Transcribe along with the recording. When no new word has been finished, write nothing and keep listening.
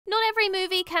every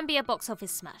movie can be a box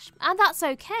office smash, and that's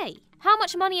okay. How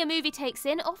much money a movie takes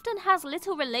in often has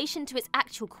little relation to its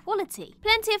actual quality.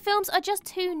 Plenty of films are just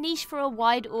too niche for a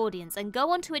wide audience and go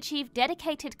on to achieve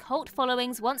dedicated cult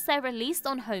followings once they're released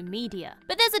on home media.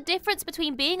 But there's a difference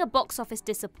between being a box office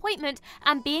disappointment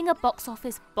and being a box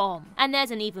office bomb. And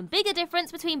there's an even bigger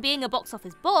difference between being a box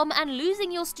office bomb and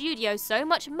losing your studio so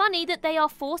much money that they are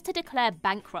forced to declare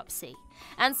bankruptcy.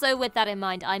 And so with that in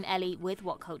mind, I'm Ellie with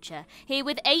What Culture, here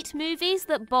with 8 movies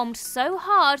that bombed so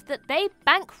hard that they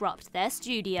bankrupt their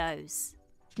studios.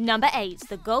 Number 8,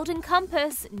 The Golden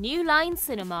Compass, New Line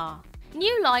Cinema.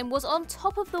 New Line was on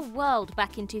top of the world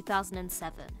back in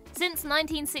 2007. Since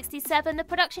 1967, the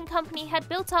production company had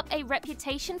built up a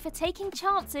reputation for taking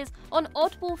chances on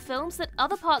oddball films that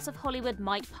other parts of Hollywood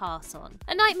might pass on.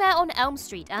 A Nightmare on Elm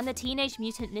Street and the Teenage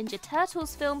Mutant Ninja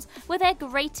Turtles films were their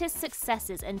greatest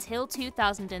successes until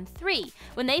 2003,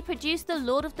 when they produced the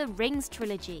Lord of the Rings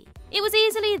trilogy. It was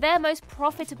easily their most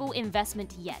profitable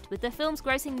investment yet, with the films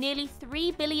grossing nearly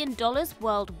 $3 billion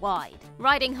worldwide.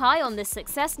 Riding high on this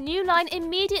success, New Line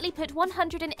immediately put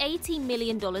 $180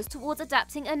 million towards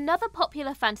adapting another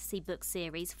popular fantasy book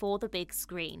series for the big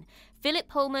screen, Philip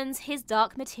Pullman's His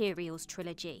Dark Materials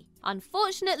trilogy.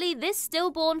 Unfortunately, this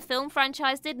stillborn film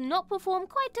franchise did not perform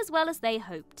quite as well as they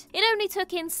hoped. It only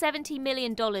took in $70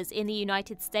 million in the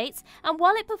United States, and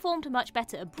while it performed much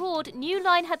better abroad, New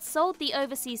Line had sold the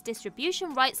overseas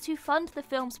distribution rights to fund the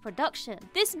film's production.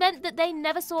 This meant that they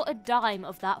never saw a dime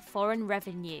of that foreign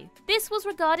revenue. This was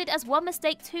regarded as one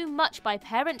mistake too much by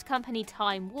parent company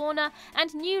Time Warner,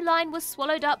 and New Line was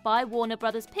swallowed up by Warner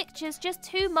Brothers Pictures just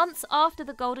 2 months after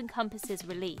The Golden Compass's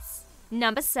release.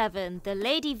 Number 7, The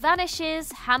Lady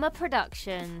Vanishes, Hammer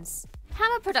Productions.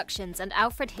 Hammer Productions and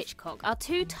Alfred Hitchcock are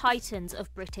 2 titans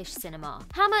of British cinema.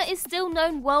 Hammer is still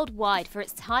known worldwide for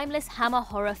its timeless Hammer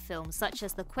horror films such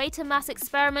as The Quatermass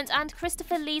Experiment and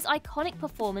Christopher Lee's iconic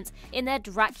performance in their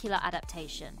Dracula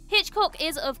adaptation. Hitchcock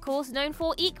is, of course, known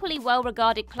for equally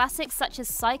well-regarded classics such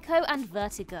as Psycho and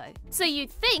Vertigo. So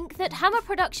you'd think that Hammer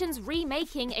Productions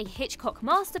remaking a Hitchcock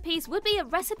masterpiece would be a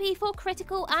recipe for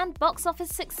critical and box office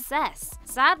success.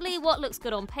 Sadly, what looks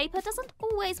good on paper doesn't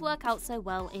always work out so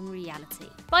well in reality.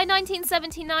 By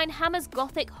 1979, Hammer's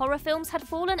gothic horror films had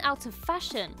fallen out of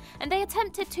fashion, and they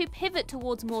attempted to pivot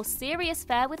towards more serious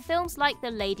fare with films like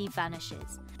The Lady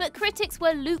Vanishes. But critics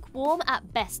were lukewarm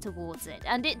at best towards it,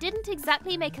 and it didn't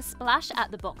exactly make a splash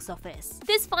at the box office.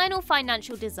 This final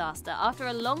financial disaster, after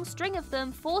a long string of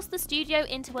them, forced the studio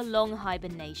into a long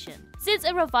hibernation. Since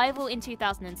a revival in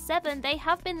 2007, they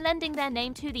have been lending their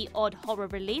name to the odd horror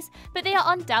release, but they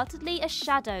are undoubtedly a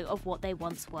shadow of what they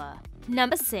once were.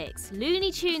 Number 6,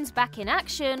 Looney Tunes Back in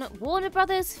Action, Warner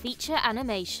Brothers Feature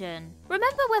Animation.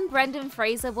 Remember when Brendan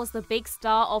Fraser was the big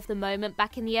star of the moment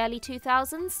back in the early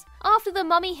 2000s? After The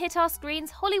Mummy hit our screens,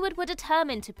 Hollywood were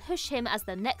determined to push him as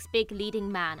the next big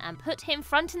leading man and put him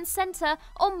front and center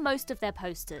on most of their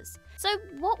posters. So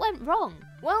what went wrong?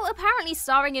 Well, apparently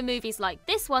starring in movies like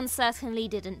this one certainly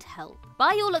didn't help.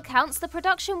 By all accounts, the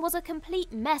production was a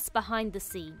complete mess behind the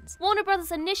scenes. Warner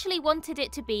Brothers initially wanted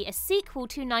it to be a sequel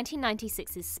to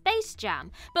 1996's Space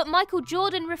Jam, but Michael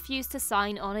Jordan refused to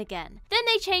sign on again. Then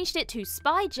they changed it to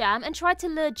Spy Jam and tried to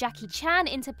lure Jackie Chan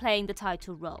into playing the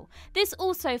title role. This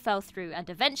also fell through, and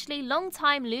eventually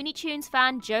longtime Looney Tunes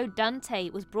fan Joe Dante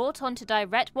was brought on to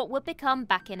direct what would become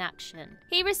Back in Action.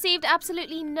 He received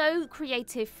absolutely no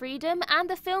creative freedom, and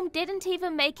the film didn't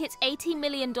even make its $80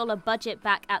 million budget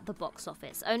back at the box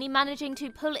office, only managing to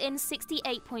pull in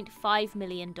 $68.5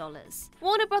 million.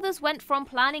 Warner Brothers went from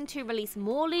planning to release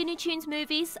more Looney Tunes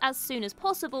movies as soon as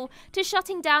possible to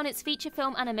shutting down its feature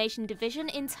film animation division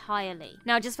entirely.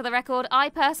 Now, just for the record, I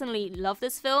personally love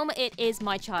this film. It is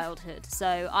my childhood,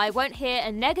 so I won't hear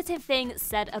a negative thing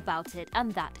said about it,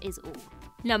 and that is all.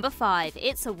 Number 5,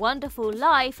 It's a Wonderful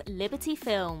Life, Liberty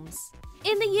Films.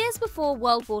 In the years before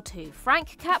World War II,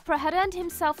 Frank Capra had earned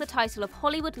himself the title of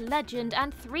Hollywood legend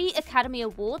and 3 Academy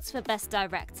Awards for Best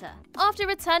Director. After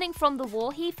returning from the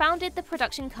war, he founded the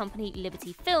production company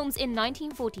Liberty Films in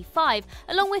 1945,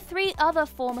 along with 3 other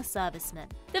former servicemen.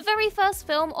 The very first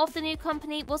film of the new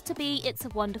company was to be It's a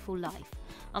Wonderful Life.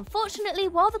 Unfortunately,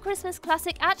 while the Christmas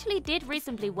classic actually did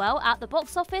reasonably well at the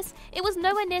box office, it was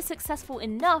nowhere near successful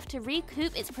enough to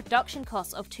recoup its production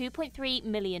costs of $2.3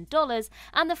 million,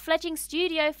 and the fledgling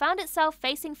studio found itself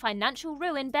facing financial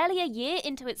ruin barely a year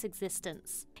into its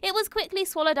existence. It was quickly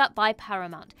swallowed up by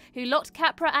Paramount, who locked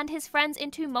Capra and his friends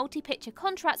into multi-picture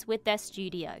contracts with their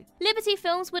studio. Liberty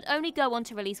Films would only go on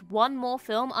to release one more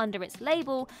film under its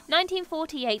label,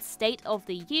 1948's State of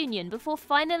the Union, before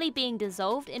finally being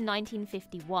dissolved in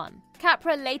 1951. 1991.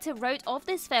 Capra later wrote of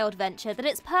this failed venture that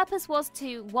its purpose was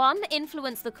to 1.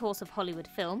 Influence the course of Hollywood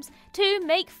films, 2.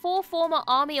 Make 4 former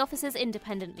army officers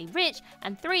independently rich,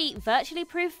 and 3. Virtually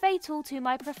prove fatal to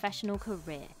my professional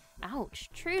career. Ouch,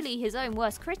 truly his own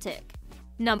worst critic.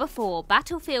 Number 4.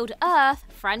 Battlefield Earth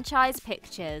franchise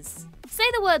pictures. Say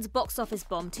the words box office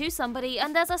bomb to somebody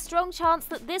and there's a strong chance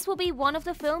that this will be one of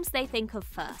the films they think of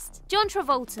first. John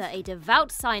Travolta, a devout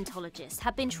Scientologist,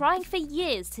 had been trying for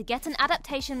years to get an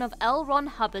adaptation of L. Ron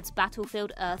Hubbard's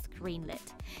Battlefield Earth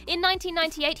greenlit. In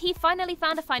 1998, he finally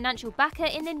found a financial backer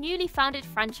in the newly founded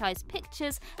Franchise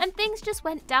Pictures, and things just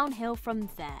went downhill from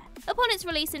there. Upon its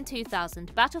release in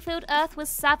 2000, Battlefield Earth was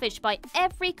savaged by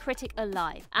every critic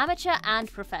alive, amateur and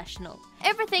professional.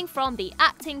 Everything from the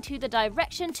acting to the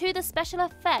direction to the special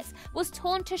effects was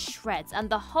torn to shreds, and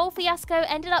the whole fiasco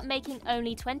ended up making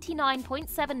only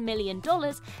 $29.7 million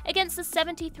against a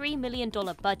 $73 million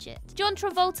budget. John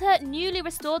Travolta, newly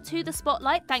restored to the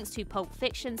spotlight thanks to Pulp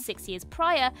Fiction 6 years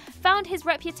prior, found his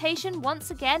reputation once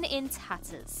again in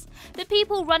tatters. The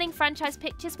people running Franchise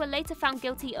Pictures were later found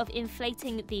guilty of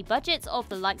inflating the budgets of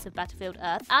the likes of Battlefield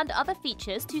Earth and other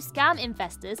features to scam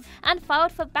investors and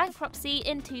filed for bankruptcy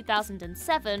in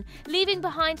 2007, leaving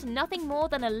behind nothing more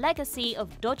than a legacy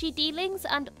of dodgy dealings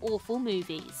and awful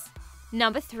movies.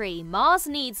 Number 3. Mars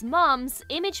Needs Mums,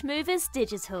 Image Movers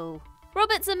Digital.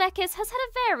 Robert Zemeckis has had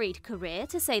a varied career,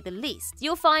 to say the least.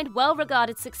 You'll find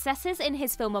well-regarded successes in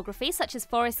his filmography such as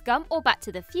Forrest Gump or Back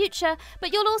to the Future,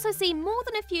 but you'll also see more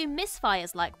than a few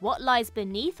misfires like What Lies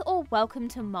Beneath or Welcome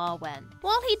to Marwen.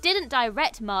 While he didn't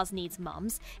direct Mars Needs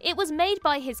Mums, it was made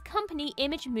by his company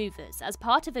Image Movers as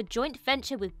part of a joint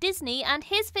venture with Disney, and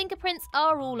his fingerprints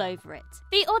are all over it.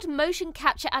 The odd motion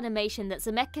capture animation that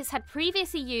Zemeckis had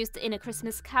previously used in A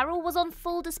Christmas Carol was on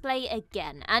full display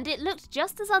again, and it looked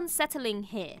just as unsettling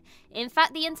here. In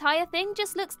fact, the entire thing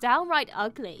just looks downright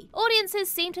ugly.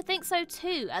 Audiences seem to think so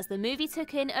too, as the movie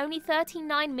took in only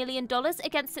 $39 million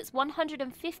against its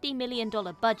 $150 million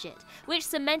budget, which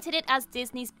cemented it as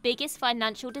Disney's biggest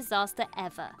financial disaster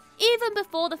ever. Even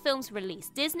before the film's release,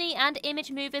 Disney and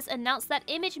Image Movers announced that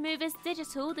Image Movers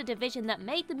Digital, the division that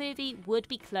made the movie, would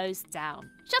be closed down.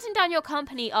 Shutting down your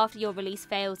company after your release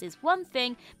fails is one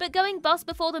thing, but going bust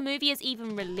before the movie is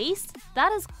even released,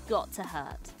 that has got to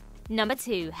hurt. Number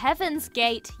 2. Heaven's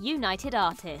Gate, United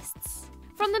Artists.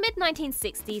 From the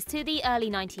mid-1960s to the early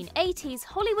 1980s,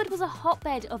 Hollywood was a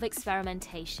hotbed of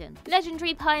experimentation.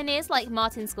 Legendary pioneers like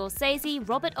Martin Scorsese,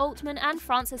 Robert Altman, and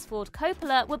Francis Ford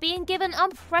Coppola were being given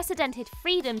unprecedented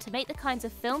freedom to make the kinds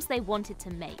of films they wanted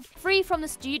to make, free from the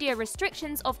studio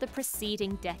restrictions of the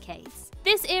preceding decades.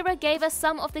 This era gave us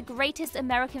some of the greatest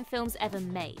American films ever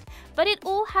made, but it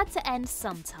all had to end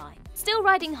sometime. Still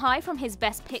riding high from his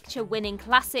Best Picture-winning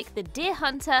classic The Deer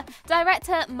Hunter,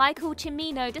 director Michael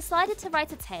Cimino decided to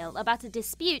write a tale about a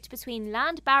dispute between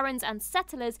land barons and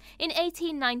settlers in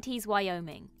 1890s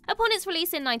Wyoming. Upon its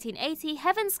release in 1980,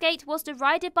 Heaven's Gate was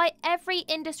derided by every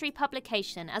industry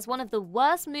publication as one of the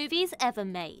worst movies ever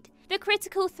made. The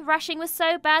critical thrashing was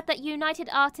so bad that United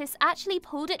Artists actually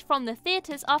pulled it from the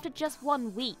theatres after just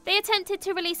 1 week. They attempted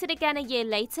to release it again a year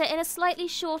later in a slightly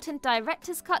shortened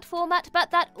director's cut format,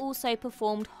 but that also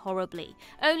performed horribly,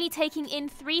 only taking in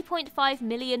 $3.5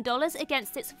 million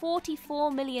against its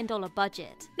 $44 million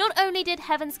budget. Not only did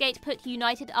Heaven's Gate put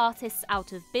United Artists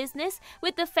out of business,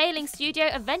 with the failing studio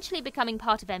eventually becoming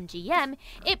part of MGM,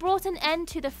 it brought an end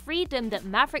to the freedom that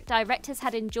maverick directors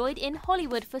had enjoyed in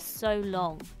Hollywood for so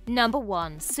long. Number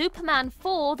 1. Superman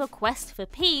 4: The Quest for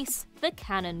Peace, The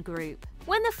Cannon Group.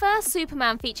 When the first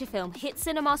Superman feature film hit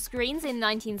cinema screens in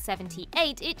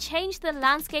 1978, it changed the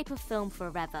landscape of film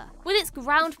forever. With its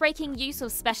groundbreaking use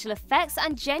of special effects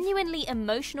and genuinely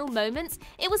emotional moments,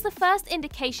 it was the first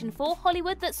indication for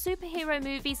Hollywood that superhero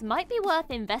movies might be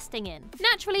worth investing in.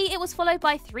 Naturally, it was followed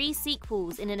by 3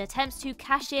 sequels in an attempt to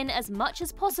cash in as much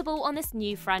as possible on this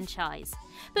new franchise.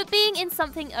 But being in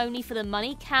something only for the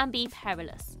money can be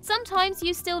perilous. Sometimes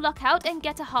you still luck out and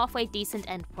get a halfway decent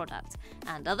end product,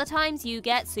 and other times you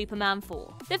get Superman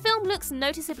 4. The film looks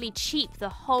noticeably cheap the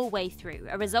whole way through,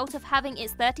 a result of having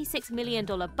its $36 million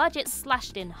budget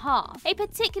slashed in half. A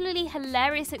particularly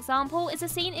hilarious example is a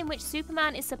scene in which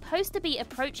Superman is supposed to be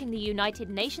approaching the United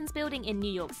Nations building in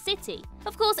New York City.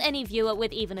 Of course, any viewer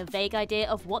with even a vague idea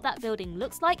of what that building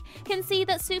looks like can see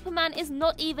that Superman is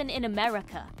not even in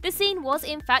America. The scene was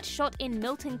in fact shot in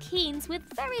Milton Keynes, with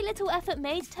very little effort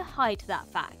made to hide that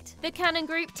fact. The Cannon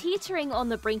Group, teetering on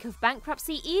the brink of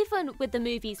bankruptcy even with the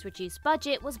movie's reduced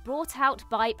budget, was brought out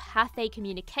by Pathé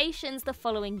Communications the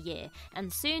following year,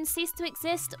 and soon ceased to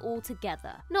exist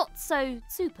altogether. Not so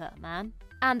super, man.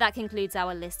 And that concludes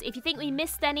our list. If you think we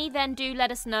missed any, then do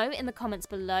let us know in the comments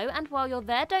below. And while you're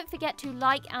there, don't forget to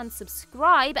like and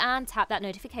subscribe and tap that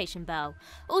notification bell.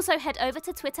 Also, head over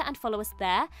to Twitter and follow us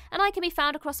there. And I can be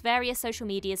found across various social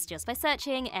medias just by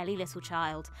searching Ellie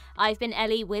Littlechild. I've been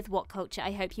Ellie with What Culture.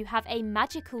 I hope you have a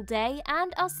magical day,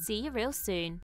 and I'll see you real soon.